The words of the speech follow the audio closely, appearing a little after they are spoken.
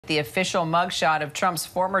the official mugshot of Trump's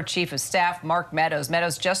former chief of staff, Mark Meadows.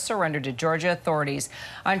 Meadows just surrendered to Georgia authorities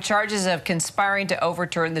on charges of conspiring to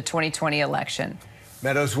overturn the 2020 election.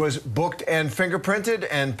 Meadows was booked and fingerprinted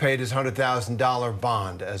and paid his $100,000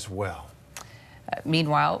 bond as well.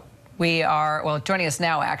 Meanwhile, joining us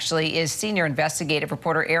now, actually, is senior investigative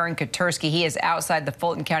reporter Aaron Katersky. He is outside the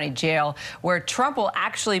Fulton County Jail, where Trump will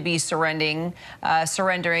actually be surrendering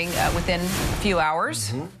within a few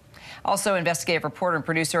hours. Also, investigative reporter and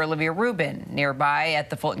producer Olivia Rubin, nearby at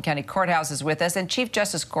the Fulton County Courthouse, is with us, and Chief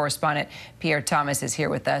Justice correspondent Pierre Thomas is here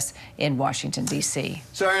with us in Washington, D.C.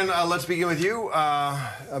 So, Aaron, let's begin with you.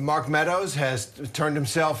 Mark Meadows has turned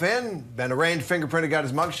himself in, been arraigned, fingerprinted, got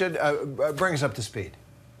his mugshot. Bring us up to speed.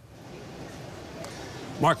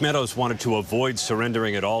 Mark Meadows wanted to avoid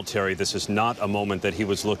surrendering at all, Terry. This is not a moment that he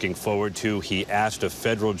was looking forward to. He asked a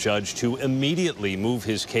federal judge to immediately move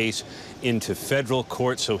his case into federal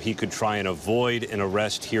court so he could try and avoid an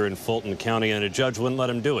arrest here in Fulton County, and a judge wouldn't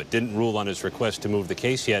let him do it. Didn't rule on his request to move the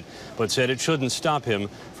case yet, but said it shouldn't stop him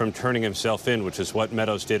from turning himself in, which is what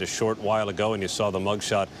Meadows did a short while ago, and you saw the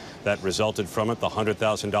mugshot that resulted from it, the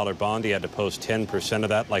 $100,000 bond. He had to post 10% of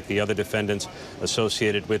that, like the other defendants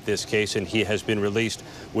associated with this case, and he has been released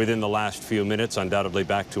within the last few minutes, undoubtedly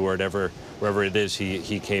back to wherever it is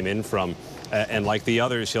he came in from. And like the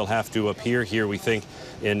others, he'll have to appear here, we think,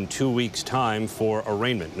 in 2 weeks' time for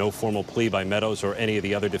arraignment. No formal plea by Meadows or any of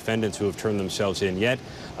the other defendants who have turned themselves in yet.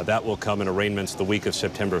 That will come in arraignments the week of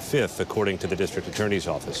September 5th, according to the district attorney's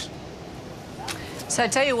office. So I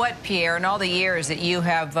tell you what, Pierre, in all the years that you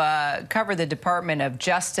have covered the Department of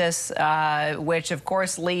Justice, which of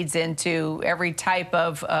course leads into every type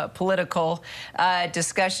of political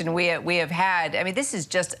discussion we have had. I mean, this is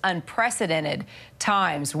just unprecedented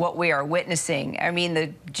times, what we are witnessing. I mean,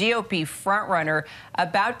 the GOP frontrunner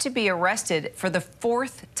about to be arrested for the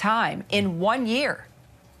 4th time in 1 year.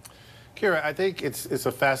 Kira, I think it's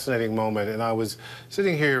a fascinating moment, and I was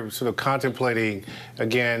sitting here sort of contemplating,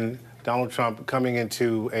 again, Donald Trump coming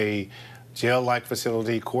into a jail-like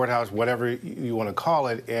facility, courthouse, whatever you want to call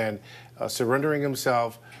it, and surrendering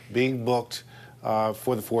himself, being booked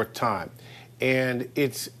for the 4th time. And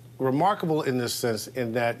it's remarkable in this sense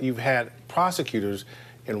in that you've had prosecutors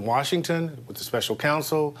in Washington with the special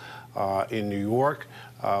counsel, in New York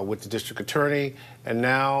with the district attorney, and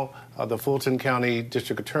now the Fulton County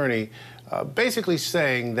district attorney basically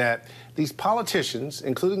saying that these politicians,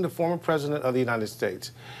 including the former president of the United States,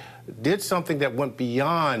 did something that went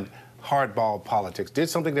beyond hardball politics, did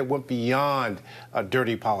something that went beyond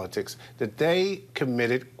dirty politics, that they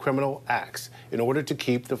committed criminal acts in order to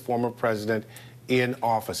keep the former president in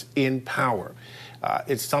office, in power.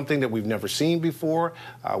 It's something that we've never seen before.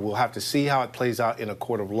 We'll have to see how it plays out in a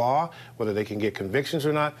court of law, whether they can get convictions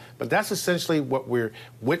or not. But that's essentially what we're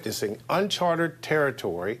witnessing: uncharted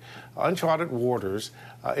territory, uncharted waters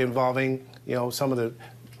involving, some of the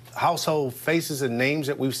household faces and names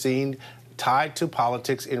that we've seen tied to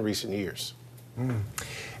politics in recent years.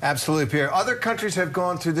 Absolutely, Pierre. Other countries have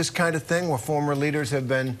gone through this kind of thing where former leaders have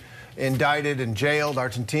been indicted and jailed,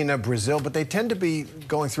 Argentina, Brazil, but they tend to be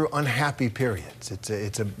going through unhappy periods.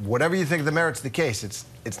 It's a whatever you think of the merits of the case,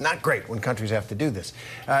 it's not great when countries have to do this.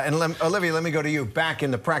 Olivia, let me go to you. Back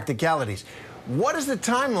in the practicalities. What is the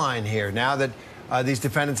timeline here now that these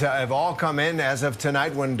defendants have all come in as of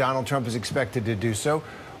tonight when Donald Trump is expected to do so?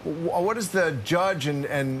 What does the judge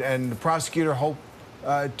and the prosecutor hope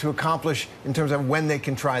to accomplish in terms of when they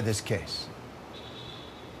can try this case?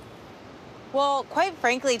 Well, quite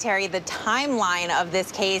frankly, Terry, the timeline of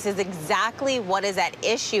this case is exactly what is at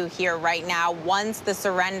issue here right now once the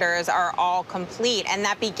surrenders are all complete. And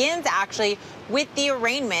that begins actually with the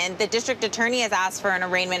arraignment. The district attorney has asked for an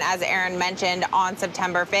arraignment, as Aaron mentioned, on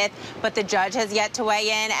September 5th, but the judge has yet to weigh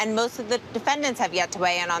in, and most of the defendants have yet to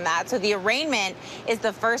weigh in on that. So the arraignment is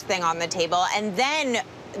the first thing on the table, and then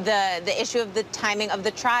the issue of the timing of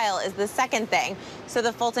the trial is the second thing. So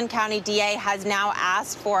the Fulton County DA has now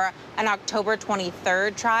asked for an October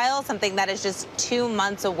 23rd trial, something that is just 2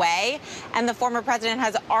 months away. And the former president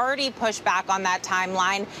has already pushed back on that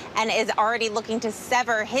timeline and is already looking to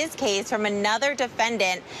sever his case from another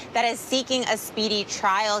defendant that is seeking a speedy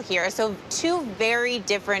trial here. So 2 very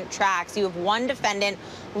different tracks. You have one defendant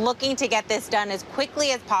looking to get this done as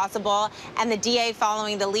quickly as possible, and the DA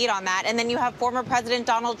following the lead on that. And then you have former President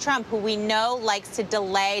Donald Trump, who we know likes to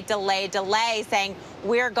delay, saying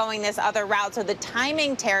we're going this other route. So the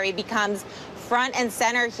timing, Terry, becomes front and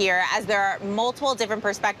center here as there are multiple different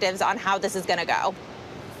perspectives on how this is going to go.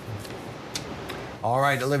 All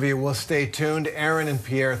right, Olivia, we'll stay tuned. Aaron and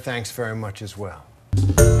Pierre, thanks very much as well.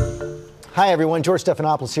 Hi, everyone. George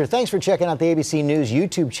Stephanopoulos here. Thanks for checking out the ABC News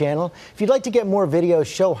YouTube channel. If you'd like to get more videos,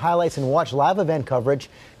 show highlights, and watch live event coverage,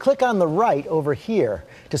 click on the right over here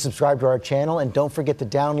to subscribe to our channel. And don't forget to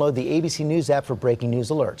download the ABC News app for breaking news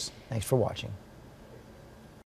alerts. Thanks for watching.